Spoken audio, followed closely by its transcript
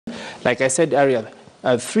Like I said earlier,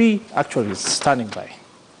 3 actuaries standing by.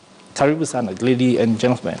 Karibu sana, lady and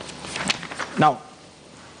gentlemen. Now,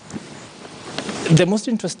 the most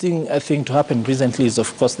interesting thing to happen recently is,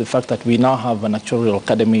 of course, the fact that we now have an actuarial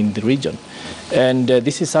academy in the region. And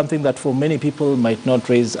this is something that for many people might not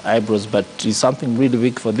raise eyebrows, but is something really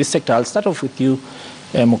big for this sector. I'll start off with you,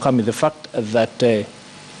 Mukami, the fact that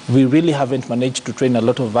we really haven't managed to train a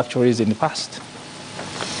lot of actuaries in the past.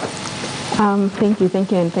 Thank you,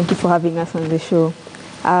 and thank you for having us on the show.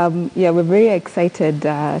 Yeah, we're very excited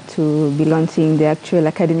to be launching the Actuarial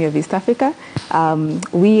Academy of East Africa.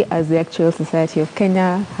 We, as the Actuarial Society of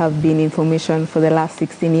Kenya, have been in formation for the last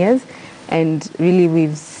 16 years, and really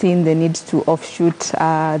we've seen the need to offshoot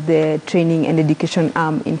the training and education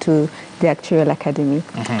arm into the Actuarial Academy.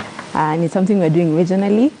 And it's something we're doing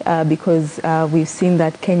regionally because we've seen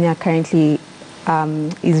that Kenya currently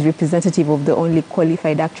is representative of the only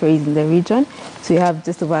qualified actuaries in the region. So you have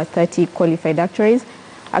just over 30 qualified actuaries.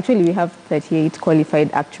 Actually, we have 38 qualified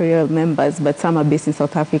actuarial members, but some are based in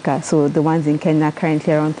South Africa. So the ones in Kenya are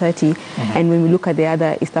currently around 30. And when we look at the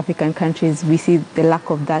other East African countries, we see the lack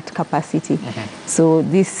of that capacity. So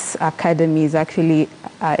this academy is actually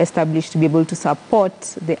established to be able to support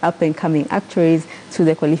the up-and-coming actuaries through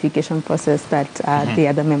the qualification process that the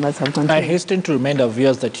other members have gone through. I hasten to remind our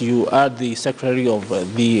viewers that you are the secretary of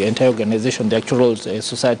the entire organization, the Actuarial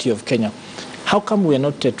Society of Kenya. How come we're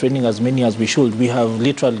not training as many as we should? We have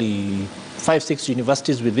literally 5-6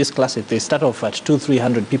 universities with this class. They start off at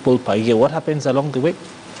 200-300 people per year. What happens along the way?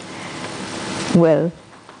 Well,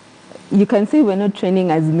 you can say we're not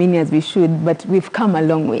training as many as we should, but we've come a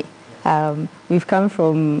long way. We've come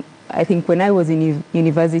from, I think when I was in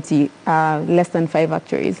university, less than 5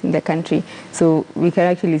 actuaries in the country. So we can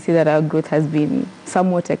actually see that our growth has been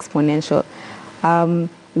somewhat exponential.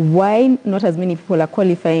 Why not as many people are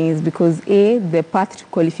qualifying is because A, the path to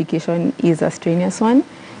qualification is a strenuous one.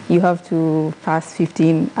 You have to pass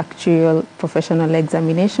 15 actuarial professional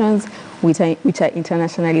examinations, which are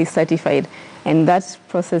internationally certified. And that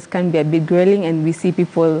process can be a bit grueling, and we see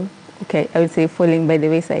people, okay, I would say falling by the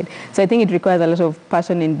wayside. So I think it requires a lot of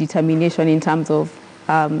passion and determination in terms of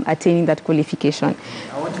attaining that qualification.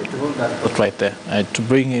 I want you to hold that right there to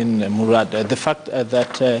bring in Mourad. The fact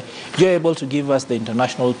that you're able to give us the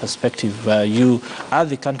international perspective. You are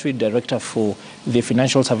the country director for the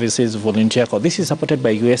Financial Services Volunteer Corps. This is supported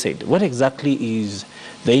by USAID. What exactly is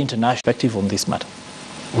the international perspective on this matter?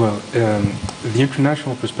 Well, the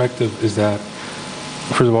international perspective is that,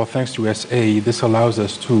 first of all, thanks to SA, this allows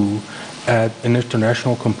us to add an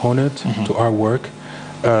international component to our work.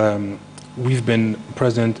 We've been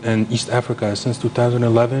present in East Africa since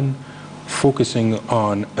 2011, focusing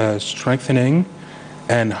on strengthening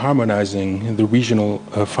and harmonizing the regional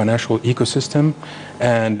financial ecosystem.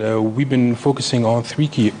 And we've been focusing on 3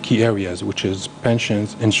 key areas, which is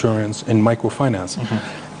pensions, insurance, and microfinance.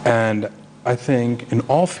 And I think in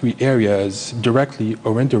all 3 areas, directly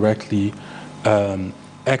or indirectly, the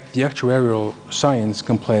actuarial science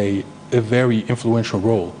can play a very influential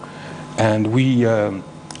role. And we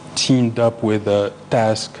teamed up with a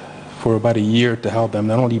task for about a year to help them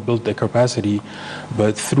not only build their capacity,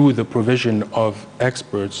 but through the provision of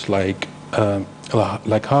experts like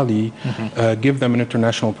Holly, give them an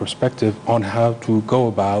international perspective on how to go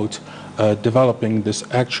about developing this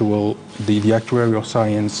the actuarial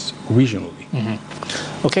science regionally.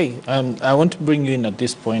 Okay, I want to bring you in at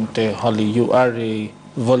this point, Holly. You are a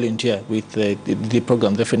volunteer with the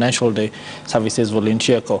program, the Financial Services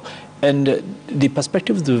Volunteer Corps. And the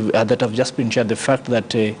perspectives that have just been shared, the fact that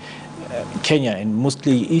Kenya and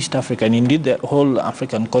mostly East Africa, and indeed the whole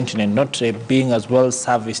African continent, not being as well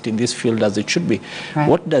serviced in this field as it should be. Right.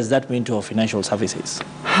 What does that mean to our financial services?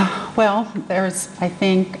 Well, there's, I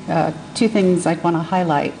think, 2 things I'd want to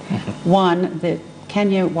highlight. One, that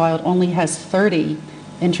Kenya, while it only has 30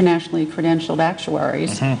 internationally credentialed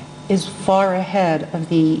actuaries, is far ahead of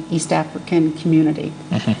the East African community.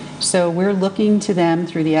 So we're looking to them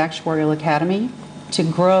through the Actuarial Academy to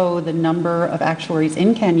grow the number of actuaries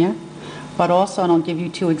in Kenya, but also, and I'll give you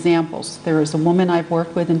 2 examples. There is a woman I've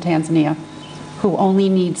worked with in Tanzania who only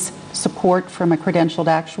needs support from a credentialed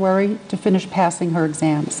actuary to finish passing her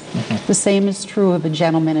exams. The same is true of a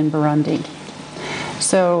gentleman in Burundi.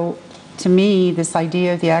 So to me, this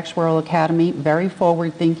idea of the Actuarial Academy, very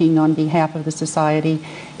forward-thinking on behalf of the society,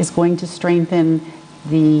 is going to strengthen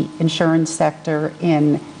the insurance sector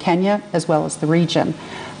in Kenya as well as the region.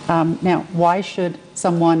 Now, why should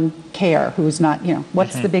someone care who's not,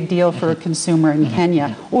 what's the big deal for a consumer in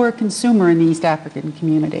Kenya or a consumer in the East African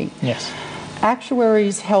community? Yes.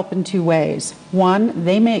 Actuaries help in 2 ways. One,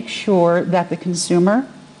 they make sure that the consumer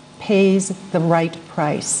pays the right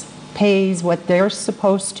price pays what they're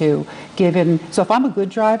supposed to, given, so if I'm a good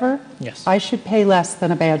driver, Yes. I should pay less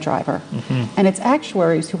than a bad driver. And it's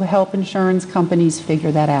actuaries who help insurance companies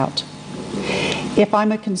figure that out. If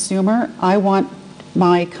I'm a consumer, I want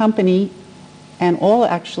my company and all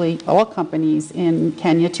companies in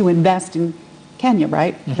Kenya to invest in Kenya,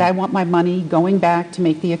 right? I want my money going back to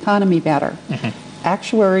make the economy better.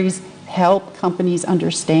 Actuaries help companies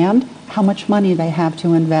understand how much money they have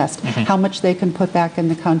to invest, how much they can put back in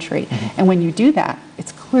the country. And when you do that,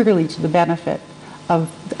 it's clearly to the benefit of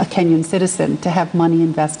a Kenyan citizen to have money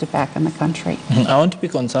invested back in the country. I want to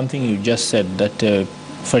pick on something you just said, that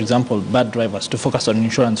for example, bad drivers, to focus on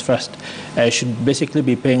insurance first, should basically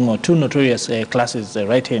be paying more. Two notorious classes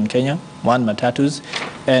right here in Kenya, one, matatus,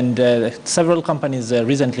 and several companies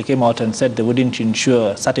recently came out and said they wouldn't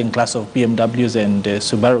insure a certain class of BMWs and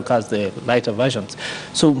Subaru cars, the lighter versions.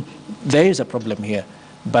 So there is a problem here.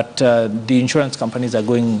 But the insurance companies are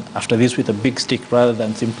going after this with a big stick rather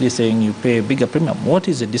than simply saying you pay a bigger premium. What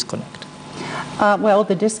is the disconnect? Well,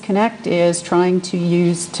 the disconnect is trying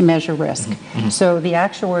to measure risk. So the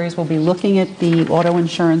actuaries will be looking at the auto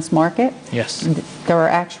insurance market. Yes. There are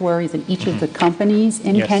actuaries in each of the companies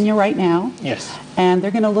in Kenya right now. Yes. And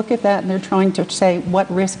they're going to look at that and they're trying to say what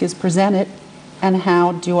risk is presented and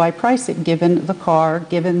how do I price it given the car,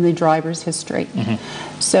 given the driver's history.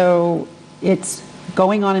 So it's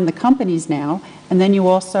going on in the companies now. And then you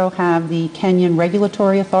also have the Kenyan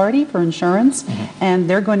Regulatory Authority for Insurance, and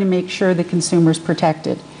they're going to make sure the consumer's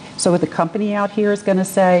protected. So the company out here is going to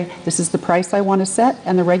say, this is the price I want to set,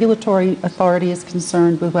 and the regulatory authority is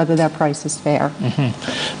concerned with whether that price is fair.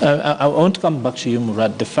 I want to come back to you,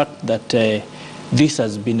 Mourad. The fact that this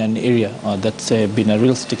has been an area that's been a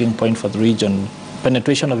real sticking point for the region.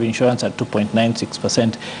 Penetration of insurance at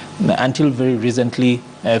 2.96%. Until very recently,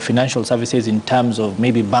 financial services in terms of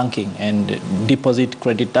maybe banking and deposit,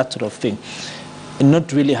 credit, that sort of thing,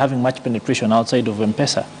 not really having much penetration outside of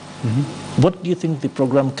M-Pesa. What do you think the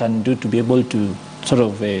program can do to be able to sort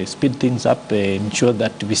of speed things up, ensure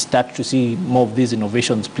that we start to see more of these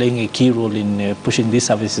innovations playing a key role in pushing these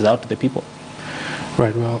services out to the people?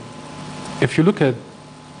 Right, well, if you look at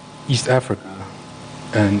East Africa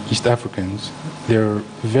and East Africans, they're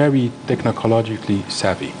very technologically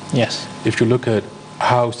savvy. Yes. If you look at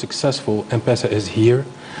how successful M-Pesa is here,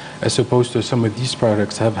 as opposed to some of these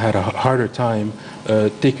products have had a harder time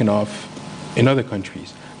taking off in other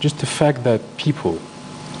countries. Just the fact that people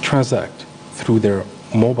transact through their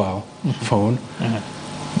mobile phone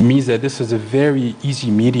means that this is a very easy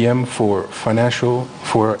medium for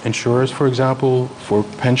for insurers, for example, for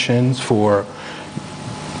pensions, for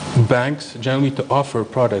banks generally to offer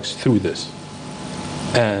products through this.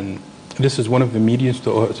 And this is one of the mediums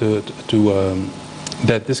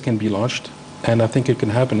that this can be launched, and I think it can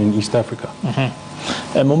happen in East Africa.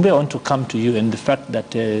 Mumbe, I want to come to you and the fact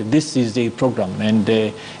that this is a program and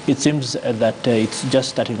it seems that it's just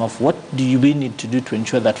starting off. What do we need to do to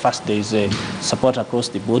ensure that first there is support across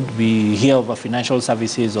the board? We hear of a financial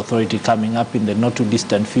services authority coming up in the not too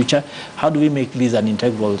distant future. How do we make this an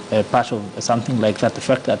integral part of something like that? The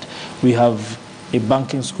fact that we have a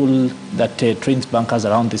banking school that trains bankers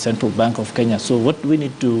around the Central Bank of Kenya. So what do we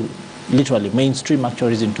need to literally mainstream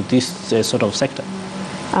actuaries into this sort of sector?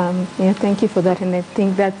 Yeah, thank you for that, and I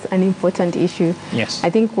think that's an important issue. Yes. I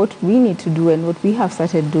think what we need to do and what we have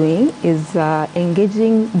started doing is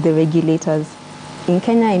engaging the regulators in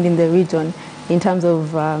Kenya and in the region in terms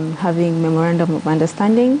of having memorandum of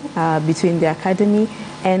understanding between the academy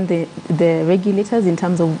and the regulators in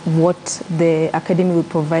terms of what the academy will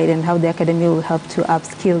provide and how the academy will help to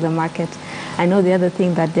upskill the market. I know the other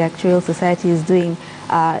thing that the Actuarial Society is doing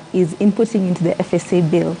is inputting into the FSA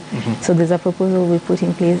bill. So there's a proposal we put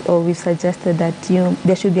in place, or we've suggested that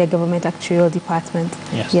there should be a government actuarial department,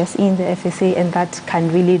 yes, in the FSA, and that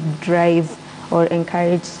can really drive or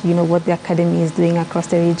encourage, what the academy is doing across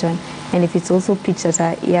the region. And if it's also pitched at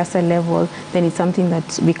a EASA level, then it's something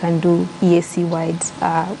that we can do EAC-wide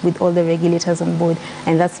with all the regulators on board.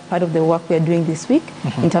 And that's part of the work we're doing this week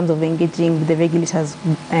in terms of engaging with the regulators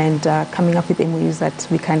and coming up with MOUs that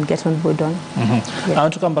we can get on board on. I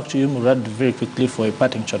want to come back to you, Mourad, very quickly for a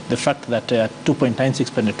parting shot. The fact that at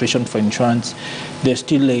 2.96 penetration for insurance, there's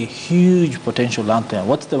still a huge potential out there.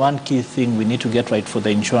 What's the one key thing we need to get right for the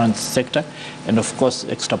insurance sector? And of course,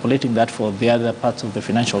 extrapolating that for the other parts of the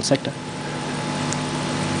financial sector.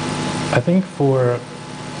 I think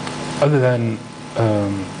other than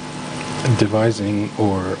devising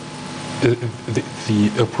or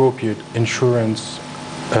the appropriate insurance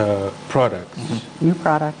products, New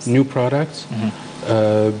products,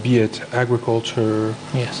 be it agriculture,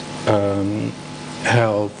 yes,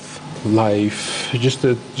 health, life, just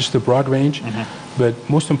a broad range. But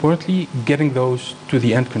most importantly, getting those to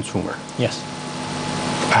the end consumer. Yes.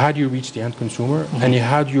 How do you reach the end consumer, and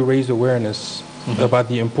how do you raise awareness about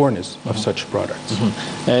the importance of such products?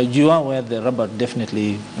 You are aware the rubber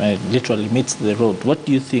definitely literally meets the road. What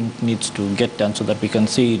do you think needs to get done so that we can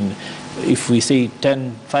see, if we say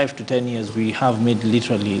 5 to 10 years, we have made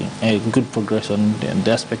literally good progress on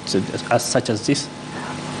the aspects such as this?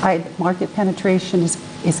 Market penetration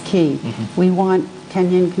is key. We want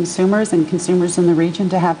Kenyan consumers and consumers in the region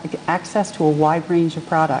to have access to a wide range of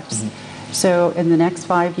products. So in the next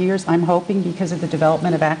 5 years, I'm hoping, because of the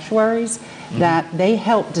development of actuaries, that they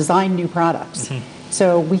help design new products.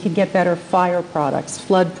 So we can get better fire products,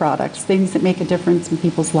 flood products, things that make a difference in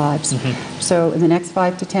people's lives. So in the next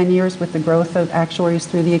 5 to 10 years, with the growth of actuaries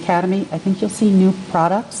through the academy, I think you'll see new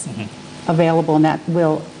products available, and that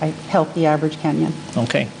will help the average Kenyan.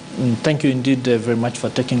 Okay. Thank you indeed very much for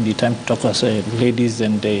taking the time to talk to us, ladies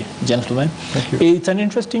and gentlemen. Thank you. It's an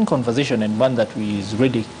interesting conversation, and one that is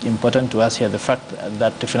really important to us here. The fact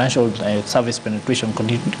that the financial service penetration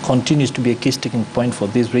continues to be a key sticking point for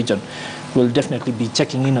this region. We'll definitely be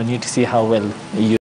checking in on you to see how well you